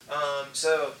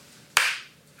So,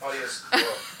 audio's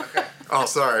cool. Okay. Oh,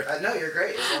 sorry. No, you're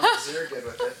great. As long as you're good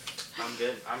with it. I'm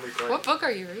good. I'm recording. What book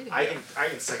are you reading? I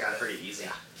can say that pretty easy.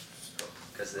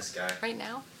 Because this guy. Right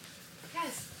now?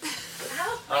 Yes.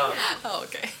 How? Oh,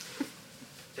 okay.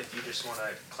 If you just want to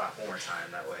clap one more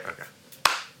time, that way. Okay.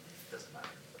 Doesn't matter.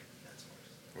 That's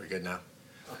We good now?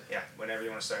 yeah, whenever you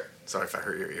want to start. Sorry if I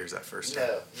hurt your ears at first.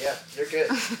 No. Yeah, you're good.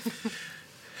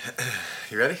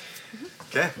 You ready?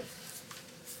 Okay.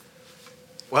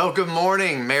 Well, good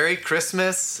morning. Merry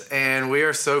Christmas. And we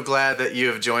are so glad that you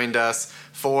have joined us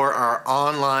for our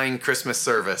online Christmas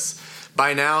service.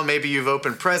 By now, maybe you've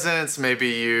opened presents, maybe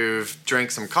you've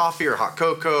drank some coffee or hot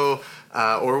cocoa,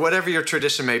 or whatever your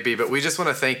tradition may be. But we just want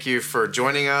to thank you for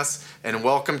joining us and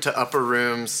welcome to Upper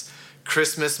Room's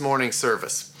Christmas morning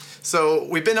service. So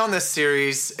we've been on this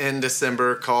series in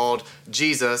December called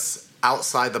Jesus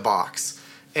Outside the Box.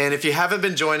 And if you haven't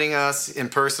been joining us in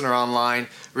person or online,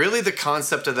 really the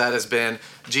concept of that has been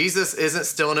Jesus isn't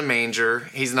still in a manger.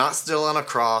 He's not still on a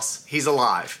cross. He's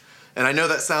alive. And I know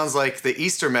that sounds like the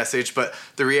Easter message, but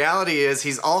the reality is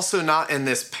he's also not in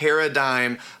this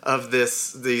paradigm of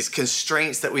these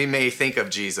constraints that we may think of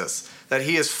Jesus, that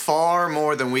he is far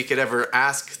more than we could ever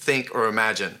ask, think, or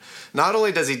imagine. Not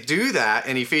only does he do that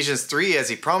in Ephesians 3 as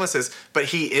he promises, but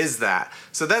he is that.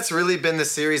 So that's really been the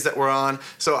series that we're on.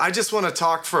 So I just want to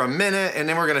talk for a minute and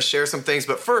then we're going to share some things.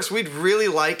 But first, we'd really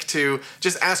like to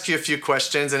just ask you a few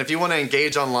questions. And if you want to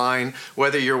engage online,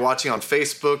 whether you're watching on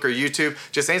Facebook or YouTube,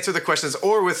 just answer the questions,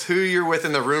 or with who you're with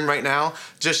in the room right now,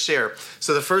 just share.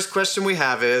 So the first question we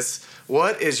have is,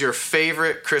 what is your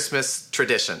favorite Christmas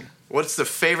tradition? What's the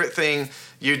favorite thing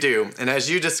you do? And as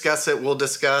you discuss it, we'll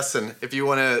discuss. And if you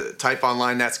want to type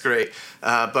online, that's great.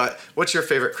 But what's your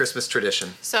favorite Christmas tradition?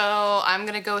 So I'm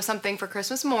going to go with something for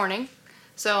Christmas morning.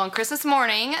 So on Christmas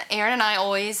morning, Aaron and I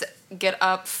always get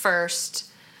up first.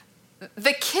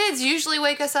 The kids usually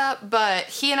wake us up, but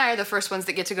he and I are the first ones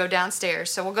that get to go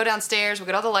downstairs. So we'll go downstairs, we'll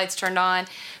get all the lights turned on,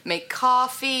 make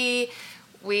coffee.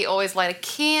 We always light a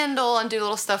candle and do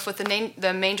little stuff with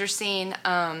the manger scene.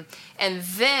 And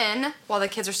then, while the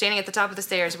kids are standing at the top of the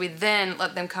stairs, we then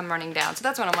let them come running down. So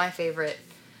that's one of my favorite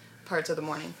parts of the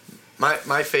morning.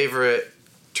 My favorite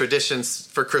traditions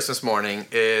for Christmas morning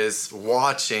is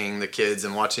watching the kids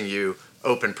and watching you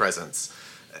open presents.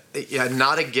 Yeah,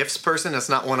 not a gifts person. That's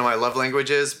not one of my love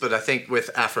languages. But I think with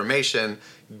affirmation,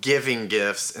 giving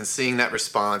gifts and seeing that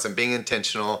response and being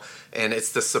intentional, and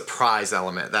it's the surprise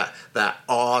element, that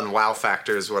awe and wow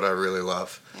factor is what I really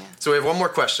love. Yeah. So we have one more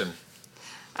question.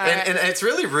 All right. And it's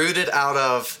really rooted out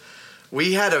of,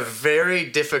 we had a very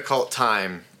difficult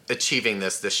time achieving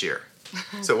this year.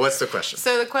 So what's the question?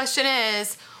 So the question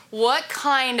is, what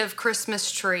kind of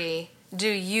Christmas tree do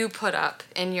you put up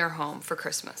in your home for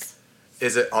Christmas?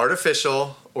 Is it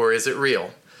artificial or is it real?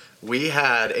 We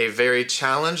had a very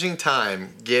challenging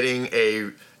time getting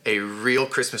a real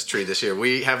Christmas tree this year.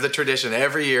 We have the tradition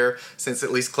every year since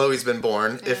at least Chloe's been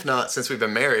born, if not since we've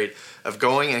been married, of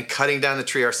going and cutting down the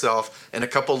tree ourselves, and a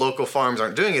couple local farms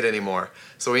aren't doing it anymore.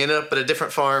 So we ended up at a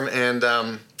different farm,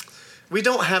 and we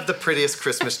don't have the prettiest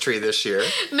Christmas tree this year.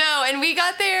 No, and we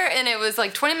got there, and it was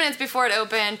like 20 minutes before it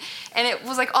opened, and it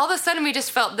was like all of a sudden we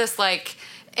just felt this like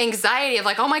anxiety of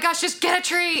like, oh my gosh, just get a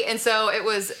tree. And so it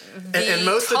was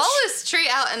the tallest tree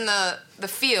out in the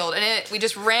field, and we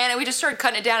just ran and we just started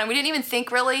cutting it down, and we didn't even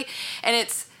think really, and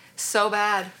it's so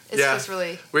bad. It's just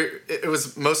really... It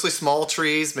was mostly small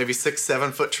trees, maybe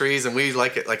 6-7 foot trees, and we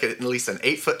like it like at least an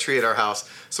 8-foot tree at our house.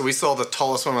 So we saw the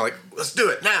tallest one, we're like, let's do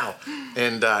it now.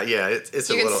 And it's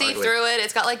a little ugly. You can see through it.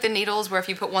 It's got like the needles where if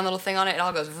you put one little thing on it, it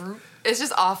all goes... It's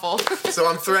just awful. So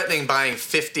I'm threatening buying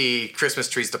 50 Christmas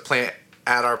trees to plant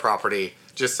at our property,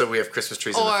 just so we have Christmas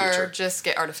trees in the future. Or just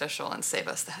get artificial and save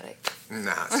us the headache.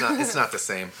 No, it's not the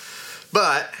same.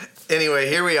 But anyway,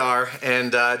 here we are,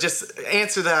 and just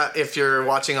answer that if you're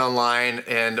watching online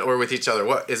or with each other.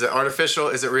 What is it? Artificial?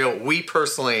 Is it real? We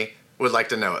personally would like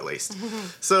to know at least.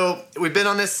 So we've been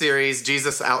on this series,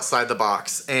 Jesus Outside the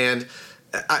Box, and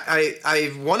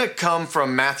I want to come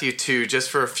from Matthew 2 just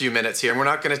for a few minutes here, and we're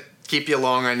not going to keep you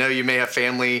long. I know you may have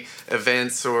family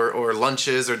events or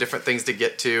lunches or different things to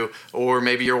get to, or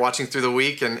maybe you're watching through the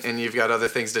week and you've got other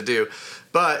things to do.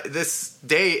 But this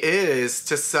day is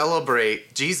to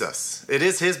celebrate Jesus. It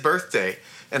is his birthday.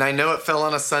 And I know it fell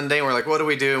on a Sunday, and we're like, what do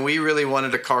we do? And we really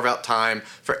wanted to carve out time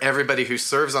for everybody who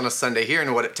serves on a Sunday here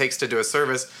and what it takes to do a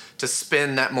service to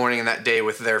spend that morning and that day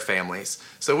with their families.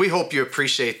 So we hope you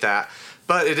appreciate that.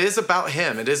 but it is about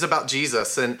him. It is about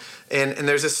Jesus. And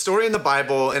there's a story in the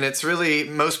Bible, and it's really,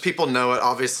 most people know it,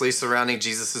 obviously, surrounding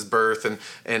Jesus' birth and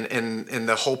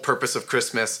the whole purpose of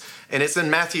Christmas. And it's in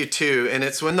Matthew 2, and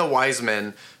it's when the wise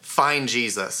men find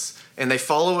Jesus. And they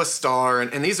follow a star,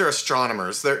 and these are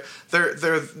astronomers.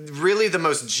 They're really the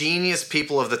most genius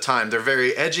people of the time. They're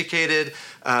very educated,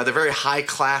 they're very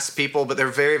high-class people, but they're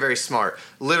very, very smart.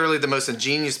 Literally the most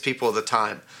ingenious people of the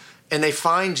time. And they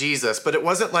find Jesus, but it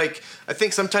wasn't like, I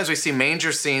think sometimes we see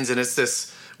manger scenes, and it's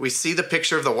this, we see the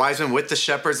picture of the wise men with the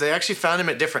shepherds. They actually found him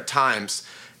at different times.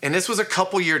 And this was a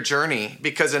couple-year journey,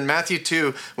 because in Matthew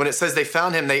 2, when it says they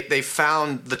found him, they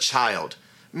found the child,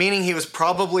 meaning he was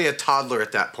probably a toddler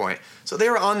at that point. So they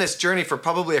were on this journey for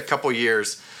probably a couple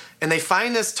years. And they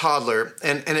find this toddler,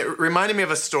 and it reminded me of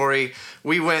a story.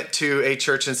 We went to a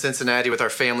church in Cincinnati with our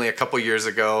family a couple years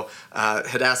ago.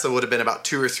 Hadassah would have been about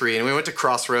 2 or 3, and we went to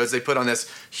Crossroads. They put on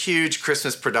this huge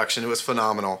Christmas production. It was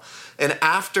phenomenal. And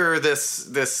after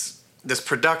this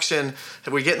production,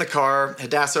 we get in the car,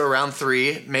 Hadassah around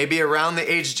 3, maybe around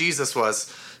the age Jesus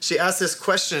was. She asked this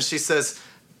question. She says,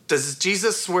 does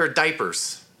Jesus wear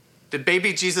diapers? Did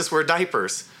baby Jesus wear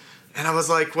diapers? And I was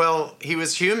like, well, he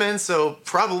was human, so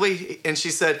probably. And she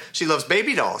said, she loves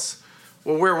baby dolls.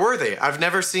 Well, where were they? I've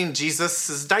never seen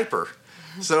Jesus' diaper.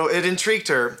 So it intrigued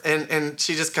her. And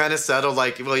she just kind of settled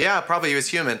like, well, yeah, probably he was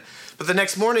human. But the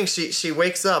next morning she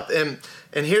wakes up and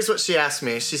here's what she asked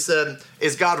me. She said,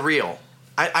 is God real?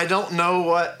 I don't know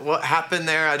what happened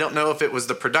there. I don't know if it was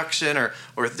the production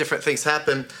or different things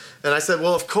happened. And I said,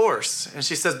 well, of course. And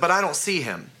she says, but I don't see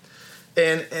him.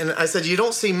 And I said, you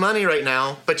don't see money right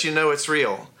now, but you know it's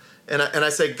real. And I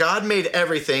said, God made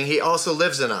everything. He also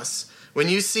lives in us. When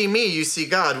you see me, you see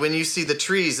God. When you see the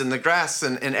trees and the grass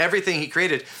and everything he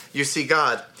created, you see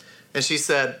God. And she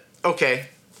said, okay.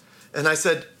 And I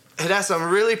said, Hadassah, I'm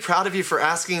really proud of you for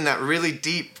asking that really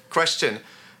deep question.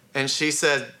 And she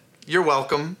said, you're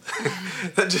welcome.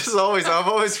 That just always, I've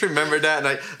always remembered that.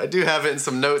 And I do have it in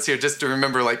some notes here just to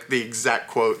remember like the exact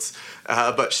quotes.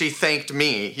 But she thanked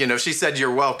me. You know, she said,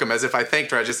 you're welcome, as if I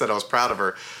thanked her. I just said I was proud of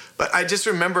her. But I just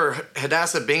remember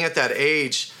Hadassah being at that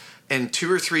age and 2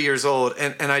 or 3 years old.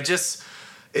 And I just,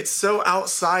 it's so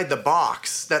outside the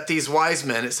box that these wise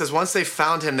men, it says once they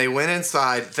found him, they went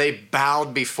inside, they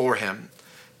bowed before him.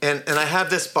 And I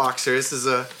have this box here. This is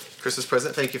a Christmas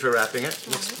present. Thank you for wrapping it. It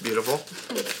looks beautiful.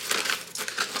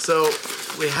 So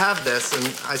we have this, and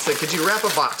I said, could you wrap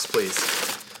a box, please?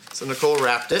 So Nicole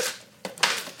wrapped it.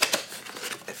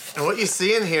 And what you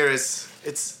see in here is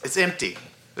it's empty.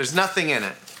 There's nothing in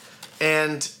it.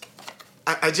 And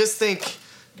I just think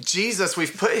Jesus,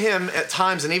 we've put him at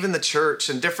times, and even the church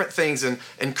and different things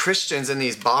and Christians in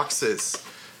these boxes.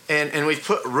 And we've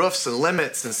put roofs and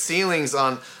limits and ceilings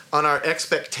on our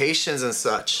expectations and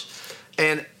such.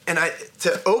 And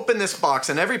to open this box,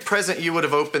 and every present you would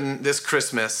have opened this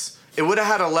Christmas, it would have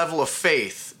had a level of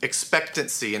faith,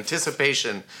 expectancy,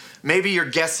 anticipation. Maybe you're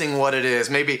guessing what it is.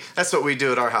 Maybe that's what we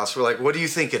do at our house. We're like, what do you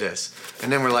think it is?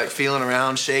 And then we're like feeling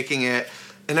around, shaking it.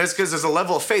 And because there's a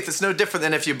level of faith. It's no different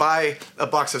than if you buy a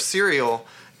box of cereal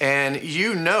and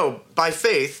you know by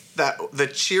faith that the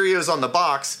Cheerios on the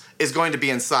box is going to be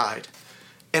inside.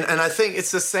 And I think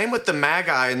it's the same with the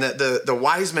Magi and the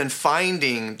wise men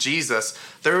finding Jesus.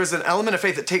 There was an element of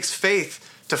faith. It takes faith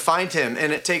to find him,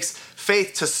 and it takes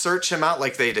faith to search him out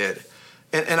like they did.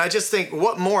 And I just think,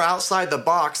 what more outside the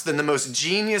box than the most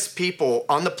genius people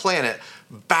on the planet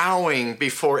bowing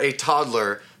before a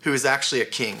toddler who is actually a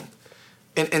king?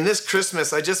 And this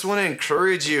Christmas, I just want to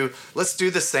encourage you, let's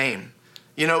do the same.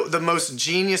 You know, the most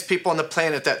genius people on the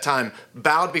planet at that time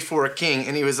bowed before a king,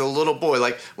 and he was a little boy,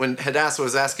 like when Hadassah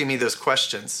was asking me those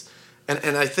questions.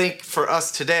 And I think for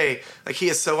us today, like he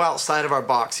is so outside of our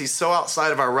box. He's so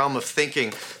outside of our realm of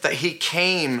thinking that he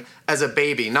came as a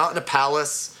baby, not in a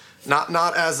palace,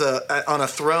 not as on a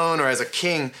throne or as a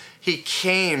king. He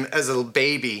came as a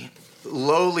baby,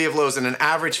 lowly of lows, in an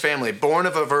average family, born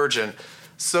of a virgin,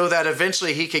 so that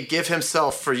eventually he could give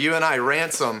himself for you and I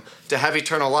ransom to have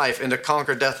eternal life and to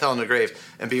conquer death, hell, and the grave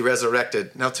and be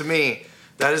resurrected. Now, to me,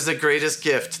 that is the greatest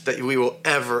gift that we will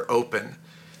ever open.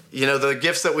 You know, the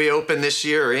gifts that we open this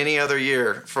year or any other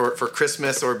year for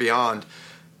Christmas or beyond,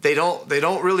 they don't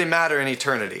really matter in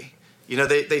eternity. You know,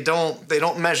 they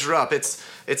don't measure up.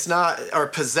 It's not our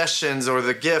possessions or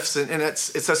the gifts, and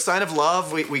it's a sign of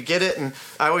love. We get it, and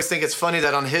I always think it's funny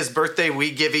that on his birthday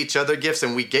we give each other gifts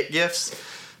and we get gifts.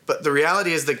 But the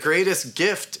reality is the greatest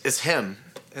gift is him.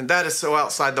 And that is so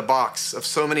outside the box of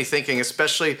so many thinking,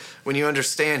 especially when you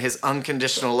understand his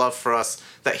unconditional love for us,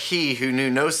 that he who knew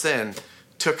no sin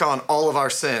took on all of our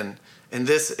sin. And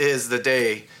this is the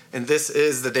day, and this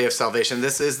is the day of salvation.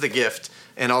 This is the gift.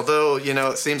 And although,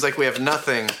 it seems like we have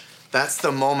nothing, that's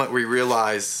the moment we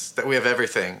realize that we have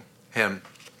everything, him.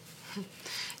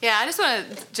 Yeah, I just want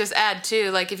to just add too,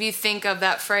 like if you think of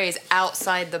that phrase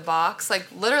outside the box, like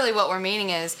literally what we're meaning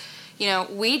is,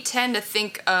 we tend to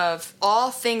think of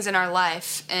all things in our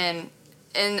life and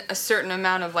in a certain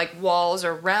amount of like walls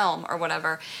or realm or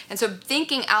whatever. And so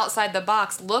thinking outside the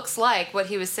box looks like what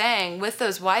he was saying with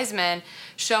those wise men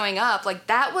showing up, like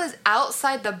that was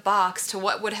outside the box to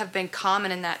what would have been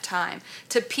common in that time.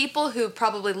 To people who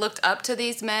probably looked up to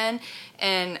these men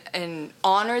and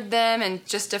honored them and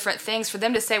just different things, for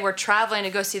them to say we're traveling to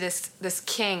go see this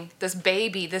king, this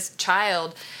baby, this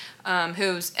child,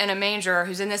 who's in a manger or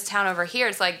who's in this town over here,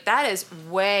 it's like that is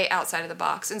way outside of the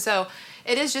box. And so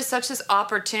it is just such this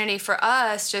opportunity for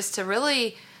us just to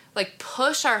really like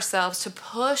push ourselves, to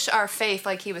push our faith,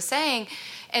 like he was saying,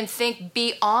 and think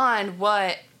beyond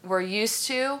what we're used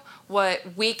to, what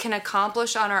we can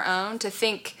accomplish on our own, to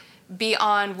think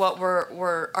beyond what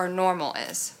our normal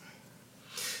is.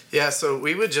 Yeah, so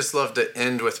we would just love to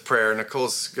end with prayer.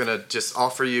 Nicole's going to just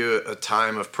offer you a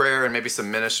time of prayer and maybe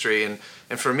some ministry. And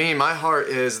for me, my heart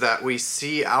is that we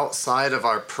see outside of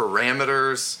our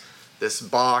parameters, this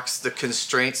box, the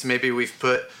constraints maybe we've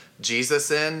put Jesus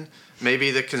in,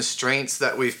 maybe the constraints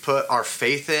that we've put our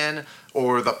faith in,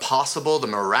 or the possible, the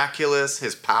miraculous,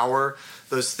 his power,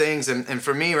 those things. And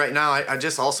for me right now, I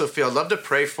just also feel I'd love to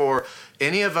pray for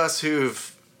any of us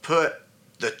who've put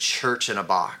the church in a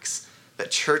box. That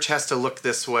church has to look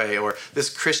this way, or this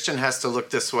Christian has to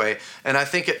look this way. And I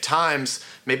think at times,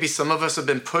 maybe some of us have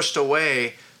been pushed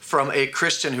away from a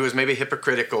Christian who is maybe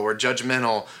hypocritical or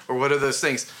judgmental, or what are those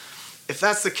things. If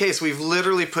that's the case, we've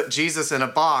literally put Jesus in a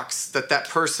box that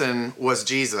person was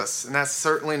Jesus. And that's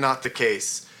certainly not the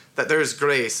case. That there's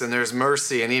grace and there's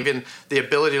mercy and even the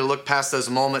ability to look past those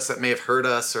moments that may have hurt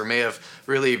us or may have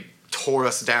really tore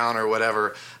us down or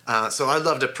whatever. So I'd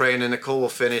love to pray, and then Nicole will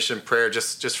finish in prayer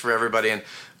just for everybody. And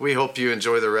we hope you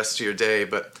enjoy the rest of your day.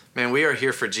 But man, we are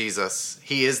here for Jesus.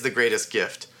 He is the greatest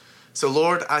gift. So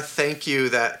Lord, I thank you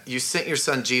that you sent your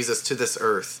son Jesus to this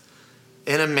earth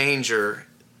in a manger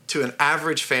to an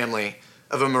average family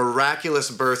of a miraculous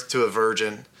birth to a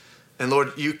virgin. And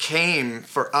Lord, you came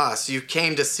for us. You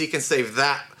came to seek and save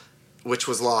that which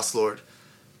was lost, Lord.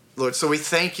 Lord, so we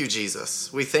thank you,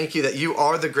 Jesus. We thank you that you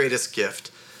are the greatest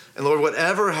gift. And Lord,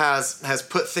 whatever has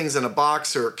put things in a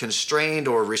box or constrained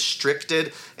or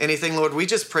restricted anything, Lord, we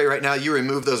just pray right now you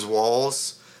remove those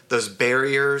walls, those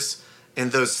barriers,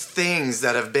 and those things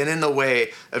that have been in the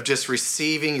way of just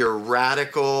receiving your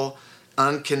radical,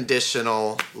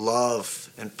 unconditional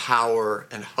love and power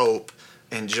and hope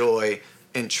and joy,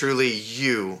 and truly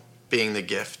you being the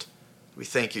gift. We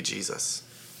thank you, Jesus.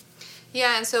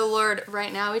 Yeah, and so Lord,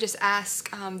 right now we just ask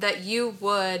that you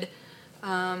would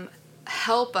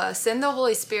help us, send the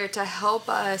Holy Spirit to help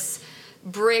us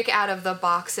break out of the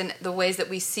box in the ways that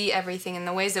we see everything, in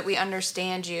the ways that we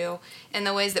understand you, in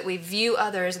the ways that we view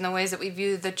others, in the ways that we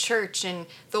view the church and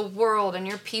the world and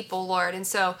your people, Lord. And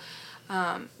so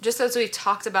just as we've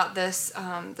talked about this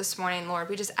this morning, Lord,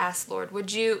 we just ask, Lord,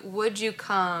 would you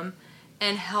come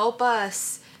and help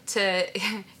us to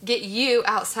get you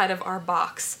outside of our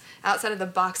box, outside of the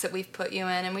box that we've put you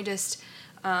in. And we just,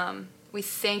 we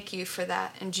thank you for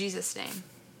that in Jesus' name.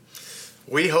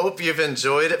 We hope you've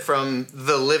enjoyed it from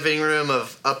the living room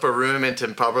of Upper Room into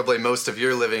probably most of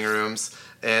your living rooms.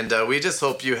 And we just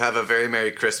hope you have a very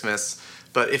Merry Christmas.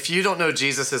 But if you don't know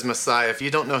Jesus as Messiah, if you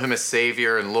don't know him as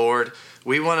Savior and Lord,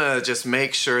 we want to just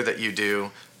make sure that you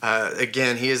do.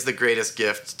 Again, he is the greatest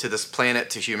gift to this planet,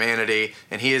 to humanity,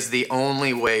 and he is the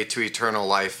only way to eternal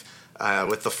life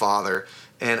with the Father.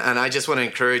 And I just want to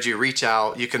encourage you, reach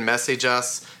out. You can message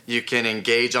us. You can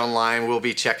engage online. We'll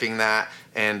be checking that.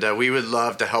 And we would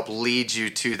love to help lead you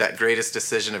to that greatest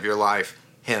decision of your life,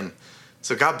 him.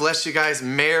 So God bless you guys.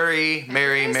 Merry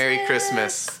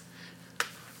Christmas.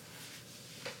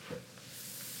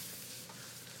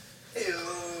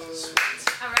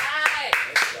 All right.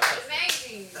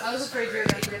 Amazing. I was afraid you were going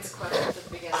to forget the questions at the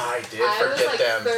beginning. I did forget them.